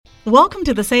Welcome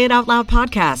to the Say It Out Loud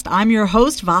podcast. I'm your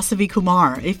host, Vasavi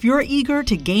Kumar. If you're eager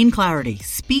to gain clarity,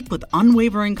 speak with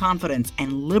unwavering confidence,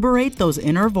 and liberate those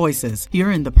inner voices,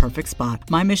 you're in the perfect spot.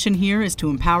 My mission here is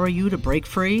to empower you to break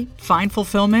free, find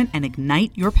fulfillment, and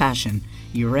ignite your passion.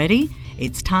 You ready?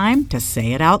 It's time to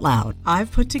say it out loud.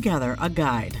 I've put together a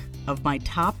guide of my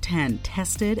top 10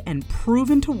 tested and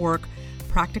proven to work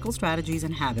practical strategies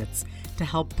and habits to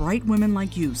help bright women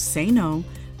like you say no,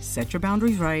 set your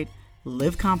boundaries right,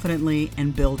 live confidently,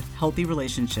 and build healthy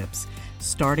relationships,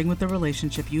 starting with the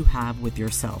relationship you have with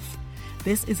yourself.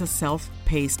 This is a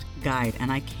self-paced guide,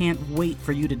 and I can't wait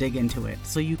for you to dig into it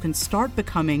so you can start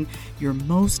becoming your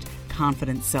most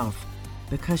confident self,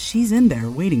 because she's in there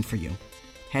waiting for you.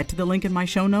 Head to the link in my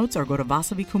show notes or go to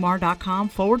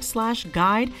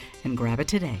vasavikumar.com/guide and grab it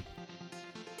today.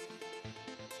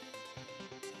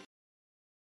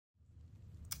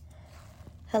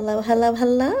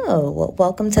 Hello.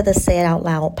 Welcome to the Say It Out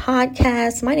Loud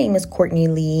podcast. My name is Courtney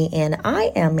Lee, and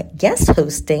I am guest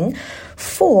hosting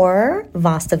for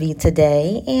Vasavi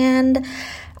today. And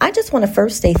I just want to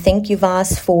first say thank you,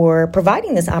 Vas, for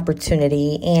providing this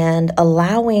opportunity and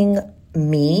allowing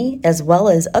me, as well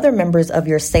as other members of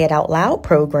your Say It Out Loud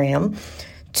program,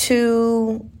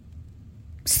 to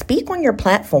speak on your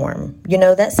platform. You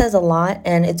know, that says a lot,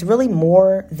 and it's really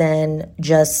more than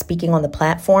just speaking on the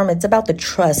platform. It's about the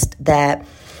trust that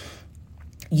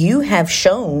you have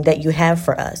shown that you have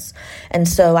for us. And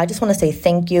so I just want to say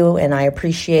thank you, and I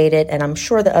appreciate it, and I'm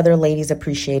sure the other ladies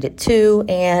appreciate it too.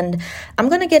 And I'm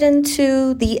going to get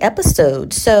into the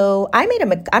episode. So I made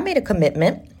a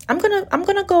commitment. I'm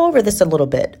going to go over this a little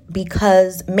bit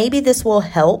because maybe this will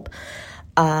help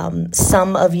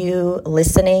some of you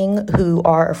listening who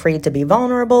are afraid to be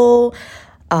vulnerable.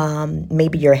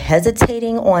 Maybe you're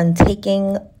hesitating on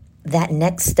taking that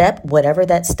next step, whatever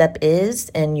that step is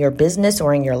in your business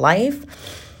or in your life.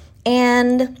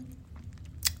 And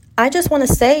I just want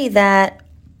to say that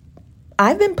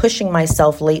I've been pushing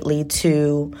myself lately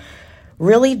to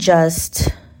really just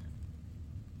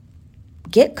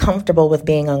get comfortable with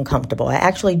being uncomfortable. I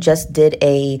actually just did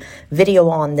a video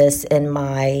on this in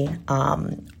my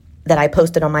that I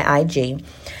posted on my IG.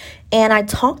 And I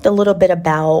talked a little bit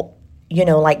about,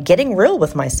 like getting real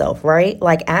with myself, right?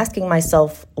 Like asking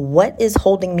myself, what is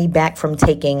holding me back from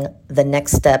taking the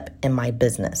next step in my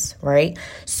business, right?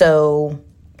 So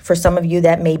for some of you,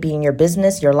 that may be in your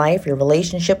business, your life, your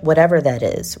relationship, whatever that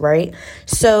is, right?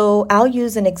 So I'll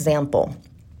use an example.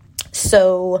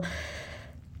 So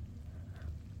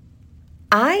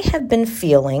I have been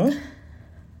feeling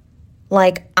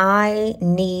like I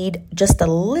need just a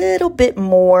little bit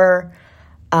more,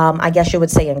 I guess you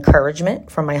would say, encouragement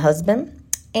from my husband.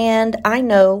 And I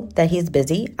know that he's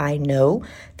busy. I know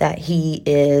that he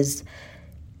is,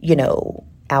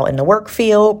 out in the work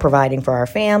field, providing for our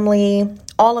family,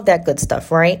 all of that good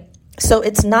stuff, right? So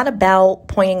it's not about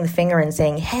pointing the finger and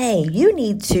saying, hey, you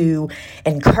need to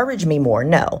encourage me more.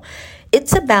 No.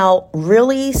 It's about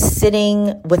really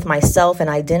sitting with myself and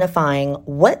identifying,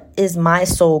 what is my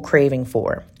soul craving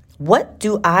for? What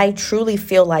do I truly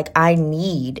feel like I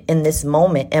need in this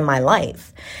moment in my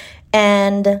life?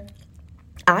 And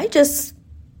I just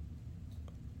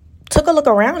took a look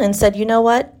around and said, you know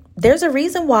what? There's a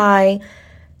reason why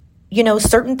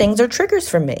certain things are triggers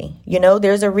for me.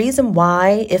 There's a reason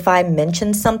why if I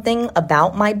mention something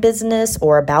about my business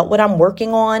or about what I'm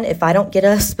working on, if I don't get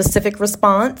a specific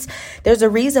response, there's a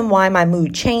reason why my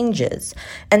mood changes.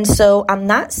 And so I'm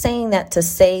not saying that to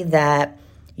say that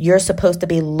you're supposed to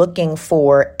be looking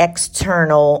for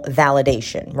external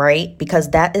validation, right? Because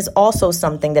that is also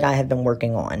something that I have been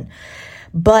working on.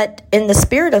 But in the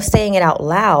spirit of saying it out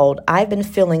loud, I've been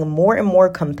feeling more and more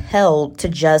compelled to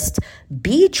just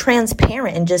be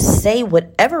transparent and just say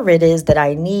whatever it is that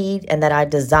I need and that I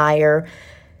desire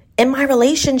in my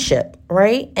relationship,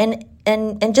 right? And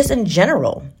just in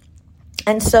general.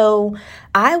 And so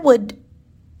I would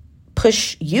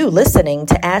push you listening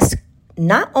to ask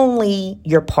not only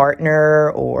your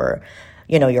partner or,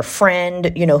 your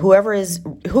friend,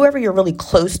 whoever you're really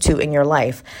close to in your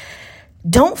life.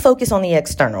 Don't focus on the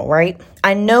external, right?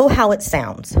 I know how it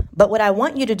sounds, but what I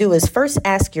want you to do is first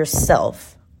ask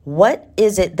yourself, what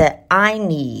is it that I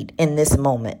need in this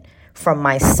moment from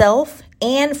myself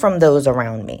and from those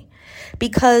around me?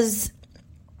 Because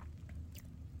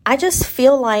I just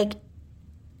feel like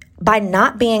by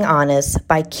not being honest,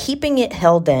 by keeping it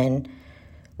held in,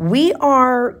 we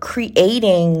are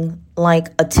creating like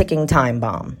a ticking time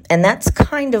bomb. And that's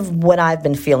kind of what I've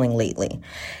been feeling lately.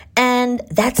 And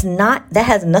that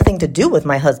has nothing to do with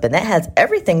my husband. That has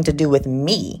everything to do with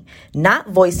me not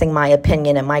voicing my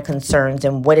opinion and my concerns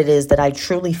and what it is that I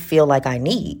truly feel like I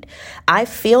need. I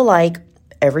feel like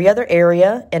every other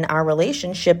area in our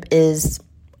relationship is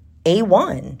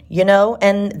A1,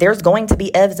 and there's going to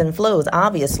be ebbs and flows,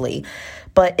 obviously.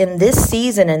 But in this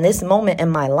season, in this moment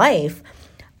in my life,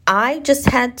 I just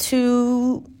had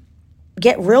to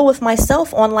get real with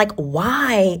myself on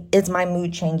why is my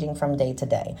mood changing from day to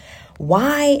day?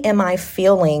 Why am I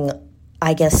feeling,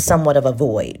 I guess, somewhat of a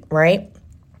void, right?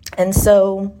 And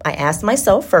so I asked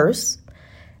myself first,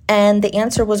 and the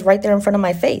answer was right there in front of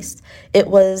my face. It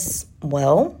was,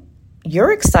 well,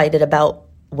 you're excited about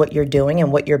what you're doing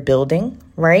and what you're building,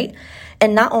 right?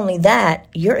 And not only that,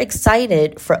 you're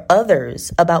excited for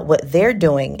others about what they're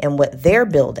doing and what they're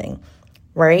building,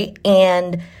 right?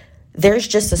 And there's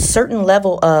just a certain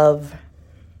level of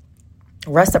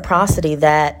reciprocity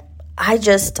that I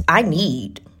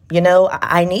need,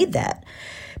 I need that,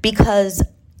 because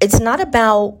it's not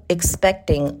about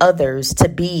expecting others to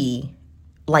be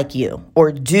like you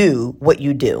or do what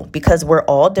you do, because we're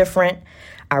all different.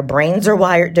 Our brains are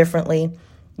wired differently.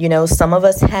 Some of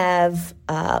us have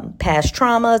past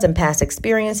traumas and past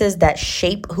experiences that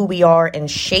shape who we are and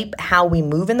shape how we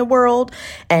move in the world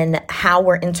and how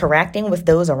we're interacting with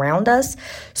those around us.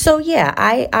 So, yeah,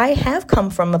 I have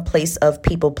come from a place of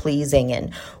people pleasing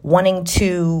and wanting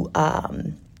to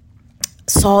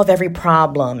solve every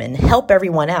problem and help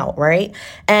everyone out, right?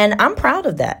 And I'm proud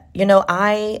of that.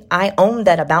 I own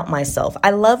that about myself.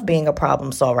 I love being a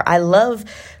problem solver. I love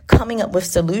coming up with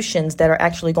solutions that are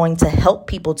actually going to help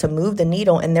people to move the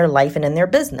needle in their life and in their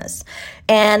business.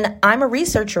 And I'm a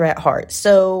researcher at heart.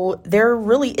 So there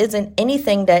really isn't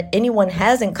anything that anyone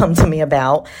hasn't come to me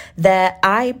about that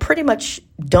I pretty much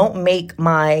don't make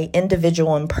my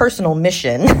individual and personal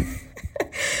mission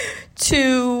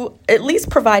to at least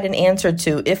provide an answer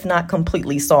to, if not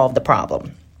completely solve the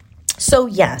problem. So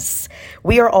yes,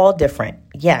 we are all different.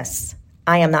 Yes,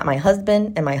 I am not my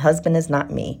husband and my husband is not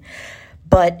me.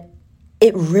 But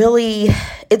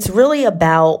it's really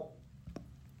about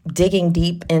digging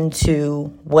deep into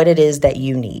what it is that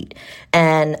you need.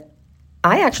 And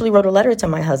I actually wrote a letter to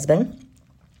my husband.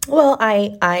 Well,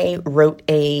 I wrote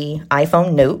a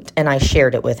iPhone note and I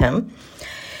shared it with him.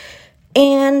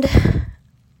 And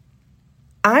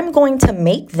I'm going to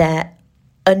make that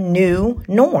a new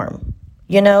norm.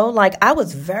 I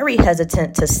was very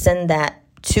hesitant to send that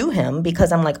to him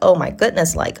because I'm like, oh my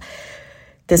goodness,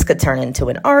 this could turn into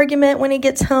an argument when he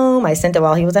gets home. I sent it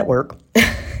while he was at work.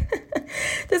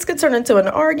 This could turn into an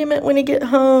argument when he get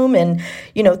home and,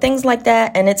 things like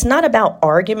that. And it's not about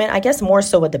argument, I guess more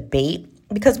so a debate,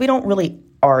 because we don't really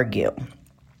argue.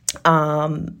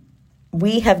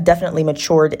 We have definitely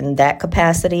matured in that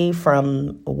capacity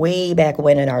from way back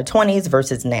when in our 20s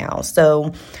versus now.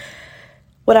 So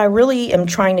what I really am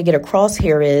trying to get across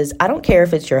here is I don't care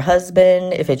if it's your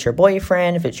husband, if it's your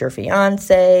boyfriend, if it's your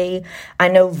fiance. I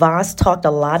know Voss talked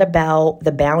a lot about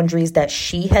the boundaries that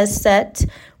she has set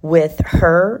with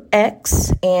her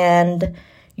ex and,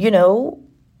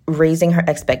 raising her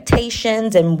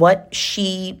expectations and what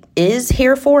she is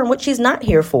here for and what she's not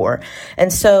here for.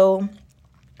 And so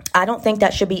I don't think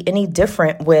that should be any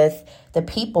different with the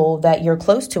people that you're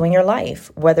close to in your life,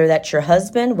 whether that's your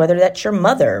husband, whether that's your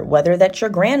mother, whether that's your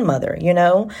grandmother,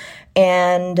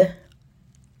 and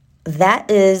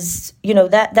that is,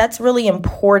 that's really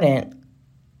important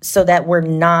so that we're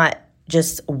not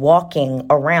just walking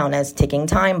around as ticking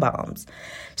time bombs.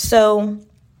 So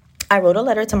I wrote a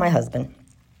letter to my husband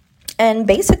and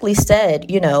basically said,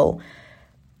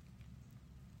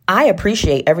 I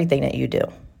appreciate everything that you do.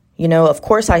 Of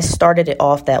course, I started it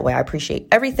off that way. I appreciate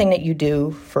everything that you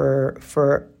do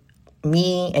for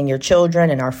me and your children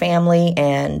and our family.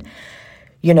 And,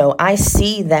 I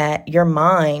see that your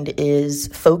mind is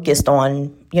focused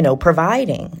on,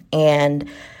 providing. And,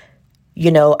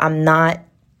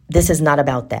 this is not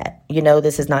about that.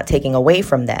 This is not taking away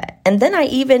from that. And then I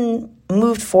even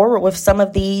moved forward with some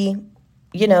of the,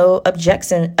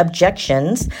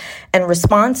 objections and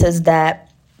responses that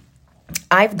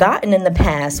I've gotten in the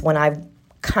past when I've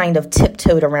kind of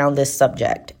tiptoed around this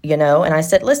subject, and I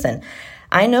said, listen,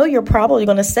 I know you're probably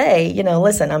going to say,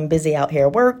 listen, I'm busy out here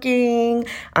working.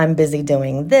 I'm busy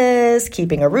doing this,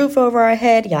 keeping a roof over our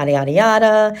head, yada, yada,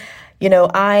 yada.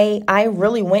 I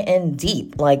really went in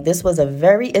deep. This was a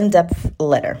very in-depth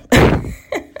letter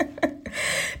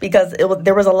because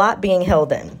there was a lot being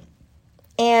held in.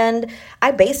 And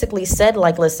I basically said,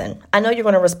 listen, I know you're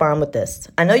going to respond with this.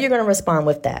 I know you're going to respond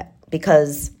with that,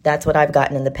 because that's what I've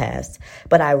gotten in the past.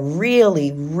 But I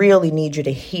really, really need you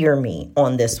to hear me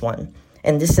on this one.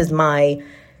 And this is my,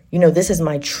 this is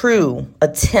my true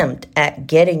attempt at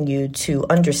getting you to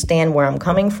understand where I'm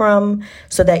coming from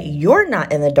so that you're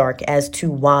not in the dark as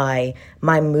to why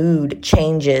my mood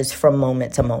changes from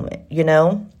moment to moment,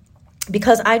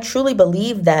 because I truly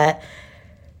believe that,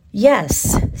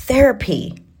 yes,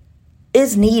 therapy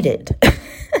is needed.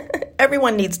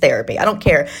 Everyone needs therapy. I don't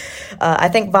care. I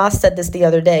think Voss said this the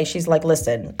other day. She's like,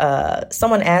 listen,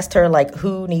 someone asked her like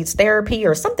who needs therapy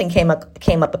or something came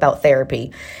up about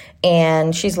therapy.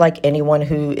 And she's like, anyone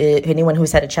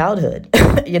who's had a childhood,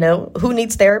 who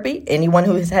needs therapy? Anyone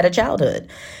who has had a childhood,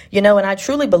 and I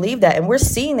truly believe that. And we're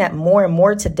seeing that more and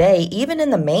more today, even in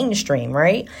the mainstream,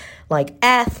 right? Like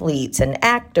athletes and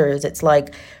actors. It's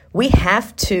like we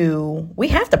have to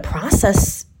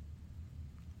process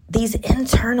these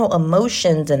internal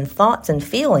emotions and thoughts and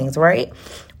feelings, right?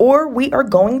 Or we are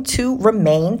going to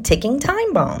remain ticking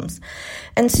time bombs.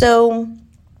 And so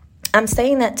I'm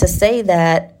saying that to say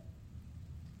that,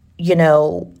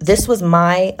 this was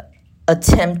my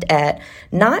attempt at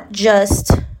not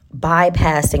just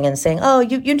bypassing and saying, oh,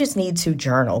 you just need to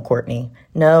journal, Courtney.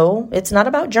 No, it's not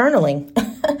about journaling.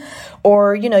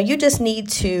 Or, you just need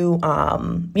to,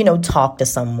 talk to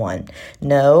someone.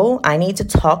 No, I need to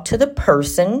talk to the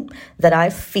person that I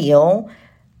feel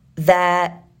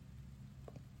that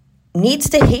needs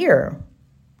to hear,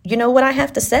 what I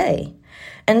have to say.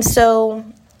 And so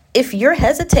if you're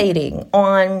hesitating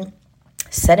on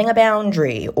setting a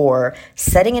boundary or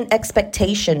setting an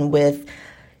expectation with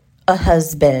a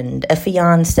husband, a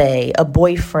fiance, a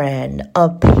boyfriend, a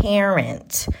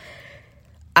parent,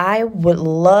 I would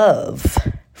love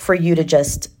for you to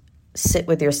just sit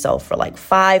with yourself for like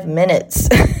 5 minutes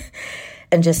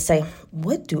and just say,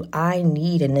 what do I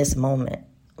need in this moment?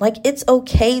 Like, it's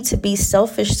okay to be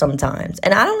selfish sometimes.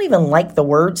 And I don't even like the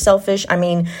word selfish. I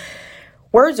mean,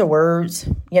 words are words,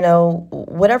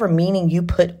 whatever meaning you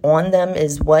put on them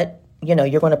is what,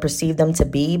 you're going to perceive them to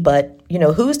be. But,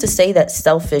 who's to say that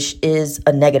selfish is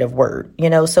a negative word,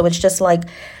 So it's just like,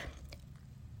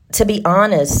 to be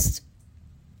honest,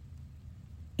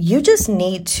 you just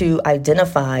need to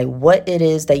identify what it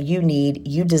is that you need,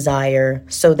 you desire,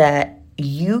 so that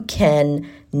you can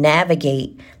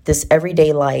navigate this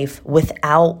everyday life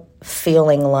without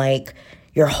feeling like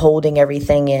you're holding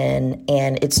everything in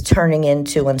and it's turning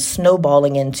into and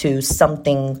snowballing into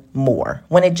something more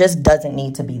when it just doesn't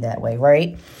need to be that way,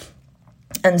 right?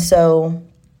 And so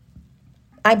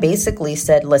I basically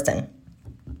said, listen,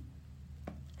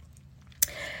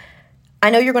 I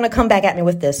know you're going to come back at me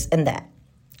with this and that.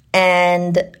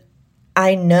 And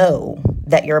I know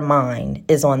that your mind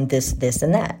is on this,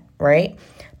 and that, right?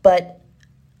 But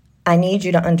I need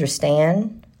you to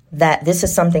understand that this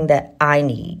is something that I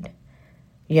need.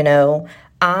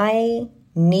 I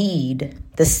need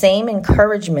the same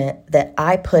encouragement that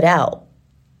I put out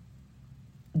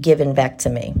given back to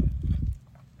me.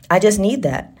 I just need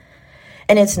that.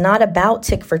 And it's not about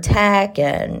tick for tack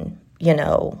and,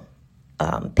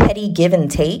 petty give and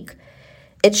take.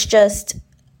 It's just,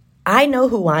 I know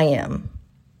who I am.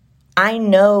 I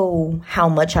know how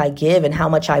much I give and how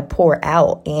much I pour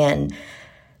out. And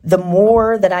the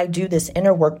more that I do this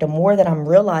inner work, the more that I'm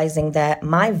realizing that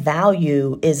my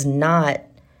value is not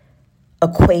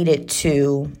equated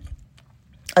to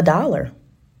 $1,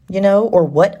 or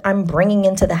what I'm bringing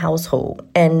into the household.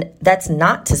 And that's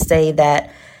not to say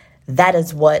that that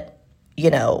is what,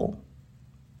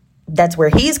 that's where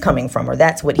he's coming from, or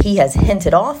that's what he has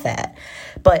hinted off at.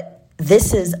 But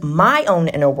this is my own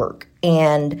inner work.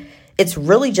 And it's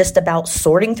really just about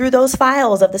sorting through those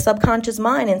files of the subconscious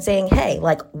mind and saying, hey,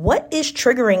 like, what is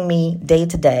triggering me day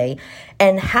to day?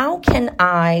 And how can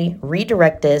I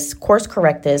redirect this, course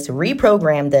correct this,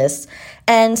 reprogram this?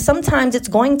 And sometimes it's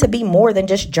going to be more than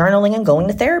just journaling and going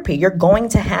to therapy. You're going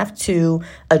to have to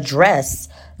address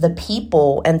the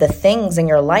people and the things in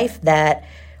your life that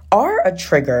are a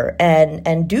trigger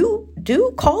and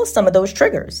do cause some of those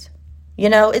triggers.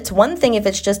 It's one thing if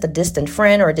it's just a distant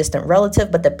friend or a distant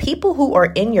relative, but the people who are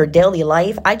in your daily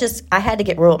life, I had to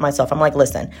get real with myself. I'm like,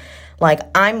 listen, like,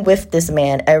 I'm with this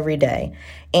man every day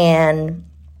and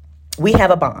we have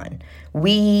a bond.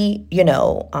 We,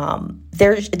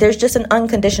 there's just an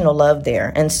unconditional love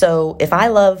there. And so if I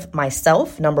love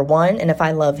myself, number one, and if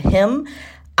I love him,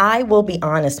 I will be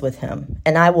honest with him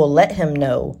and I will let him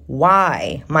know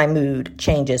why my mood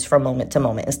changes from moment to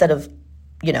moment instead of,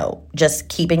 just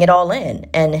keeping it all in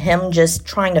and him just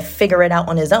trying to figure it out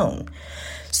on his own.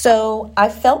 So I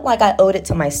felt like I owed it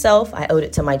to myself, I owed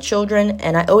it to my children,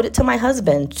 and I owed it to my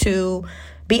husband to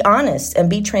be honest and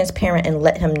be transparent and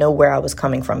let him know where I was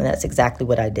coming from. And that's exactly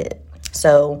what I did.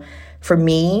 So for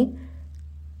me,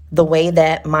 the way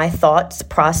that my thoughts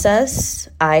process,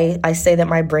 I say that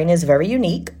my brain is very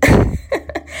unique.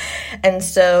 And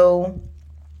so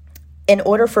in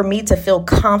order for me to feel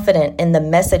confident in the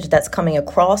message that's coming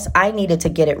across, I needed to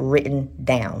get it written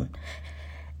down.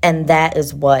 And that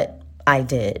is what I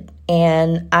did.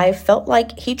 And I felt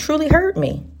like he truly heard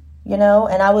me, and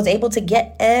I was able to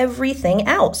get everything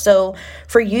out. So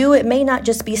for you, it may not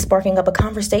just be sparking up a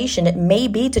conversation. It may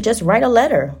be to just write a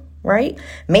letter, right?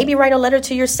 Maybe write a letter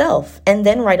to yourself and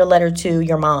then write a letter to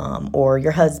your mom or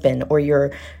your husband or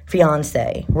your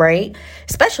fiance, right?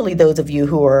 Especially those of you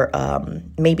who are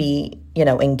maybe,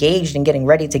 engaged and getting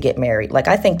ready to get married. Like,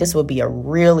 I think this would be a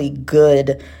really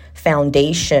good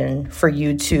foundation for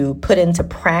you to put into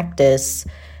practice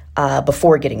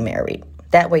before getting married.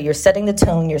 That way you're setting the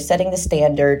tone, you're setting the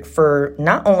standard for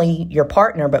not only your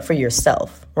partner, but for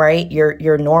yourself, right? You're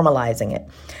normalizing it.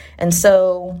 And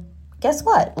so guess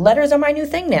what? Letters are my new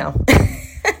thing now.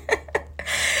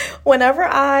 Whenever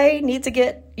I need to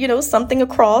get, something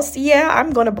across,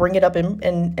 I'm going to bring it up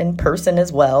in person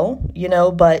as well,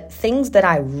 but things that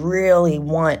I really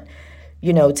want,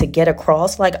 to get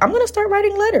across, like I'm going to start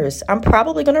writing letters. I'm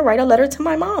probably going to write a letter to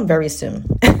my mom very soon.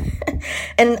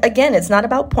 And again, it's not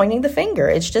about pointing the finger.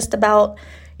 It's just about,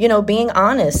 being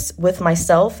honest with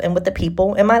myself and with the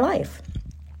people in my life.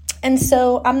 And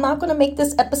so I'm not going to make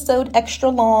this episode extra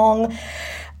long.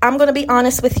 I'm going to be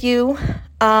honest with you.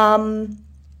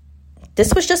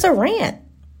 This was just a rant,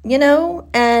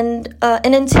 and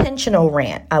an intentional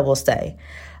rant, I will say.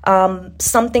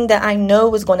 Something that I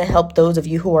know is going to help those of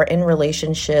you who are in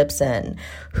relationships and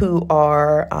who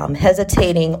are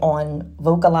hesitating on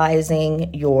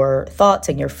vocalizing your thoughts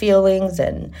and your feelings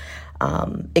and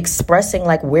expressing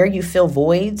like where you feel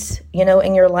voids,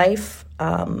 in your life,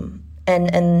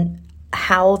 and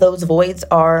how those voids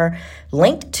are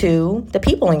linked to the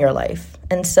people in your life.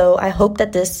 And so I hope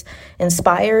that this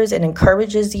inspires and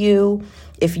encourages you.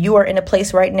 If you are in a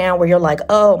place right now where you're like,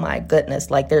 oh my goodness,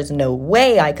 like there's no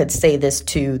way I could say this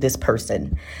to this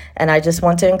person. And I just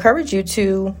want to encourage you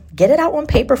to get it out on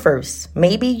paper first.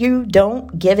 Maybe you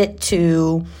don't give it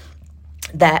to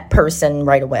that person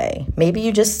right away. Maybe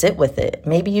you just sit with it.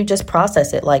 Maybe you just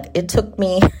process it. Like it took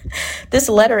me, this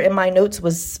letter in my notes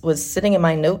was sitting in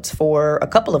my notes for a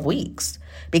couple of weeks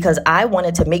because I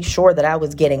wanted to make sure that I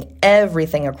was getting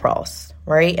everything across,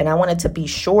 right? And I wanted to be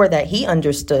sure that he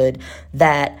understood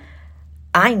that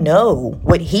I know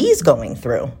what he's going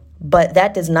through, but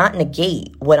that does not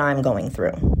negate what I'm going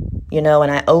through.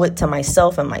 And I owe it to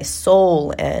myself and my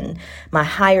soul and my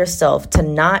higher self to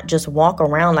not just walk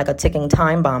around like a ticking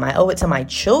time bomb. I owe it to my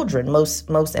children,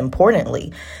 most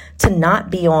importantly, to not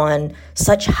be on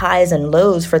such highs and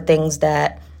lows for things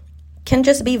that can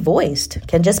just be voiced,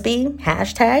 can just be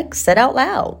hashtag said out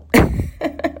loud.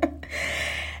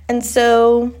 And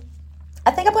so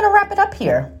I think I'm going to wrap it up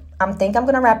here.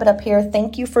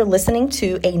 Thank you for listening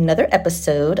to another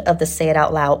episode of the Say It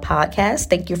Out Loud podcast.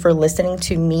 Thank you for listening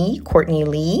to me, Courtney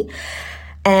Lee.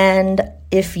 And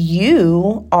if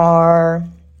you are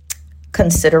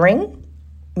considering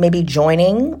maybe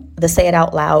joining the Say It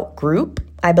Out Loud group,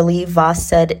 I believe Voss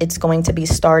said it's going to be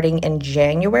starting in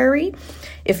January.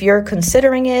 If you're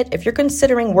considering it, if you're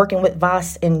considering working with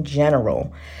Voss in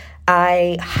general,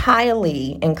 I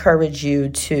highly encourage you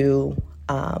to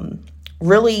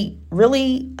really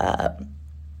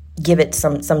give it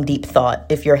some deep thought.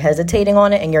 If you're hesitating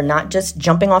on it and you're not just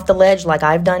jumping off the ledge like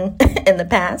I've done in the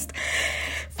past,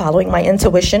 following my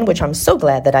intuition, which I'm so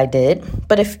glad that I did.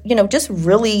 But if, just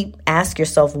really ask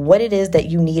yourself what it is that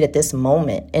you need at this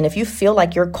moment. And if you feel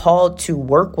like you're called to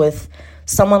work with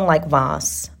someone like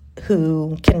Voss,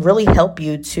 who can really help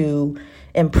you to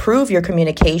improve your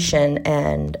communication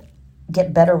and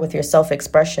get better with your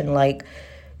self-expression, like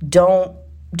don't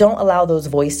allow those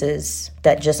voices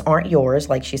that just aren't yours,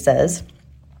 like she says,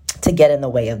 to get in the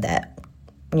way of that.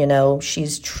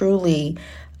 She's truly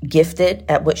gifted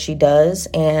at what she does,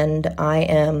 and I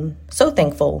am so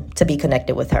thankful to be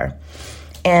connected with her.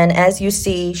 And as you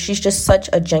see, she's just such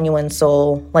a genuine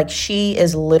soul. Like, she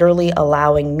is literally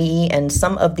allowing me and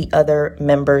some of the other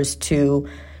members to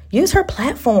use her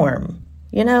platform,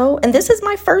 and this is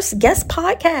my first guest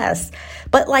podcast.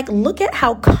 But like, look at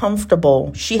how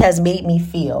comfortable she has made me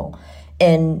feel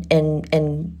in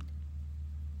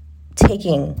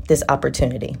taking this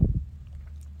opportunity.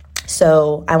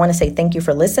 So I want to say thank you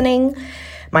for listening.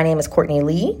 My name is Courtney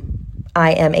Lee.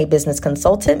 I am a business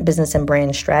consultant, business and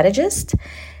brand strategist.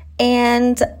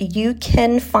 And you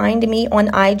can find me on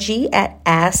IG at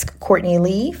Ask Courtney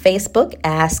Lee, Facebook,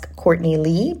 Ask Courtney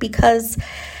Lee, because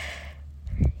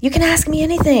you can ask me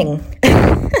anything.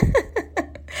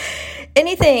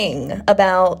 anything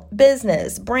about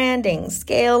business, branding,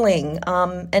 scaling,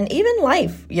 and even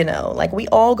life, like we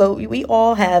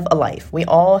all have a life. We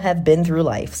all have been through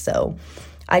life. So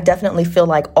I definitely feel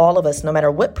like all of us, no matter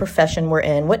what profession we're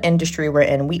in, what industry we're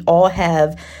in, we all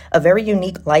have a very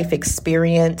unique life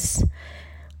experience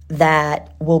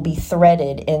that will be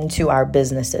threaded into our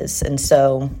businesses. And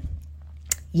so,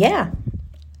 yeah,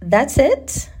 that's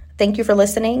it. Thank you for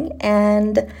listening,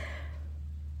 and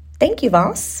thank you,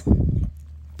 Voss.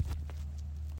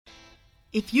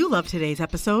 If you love today's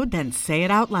episode, then say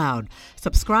it out loud.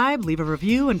 Subscribe, leave a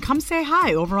review, and come say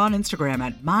hi over on Instagram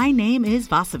at My Name is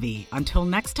Vasavi. Until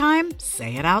next time,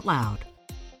 say it out loud.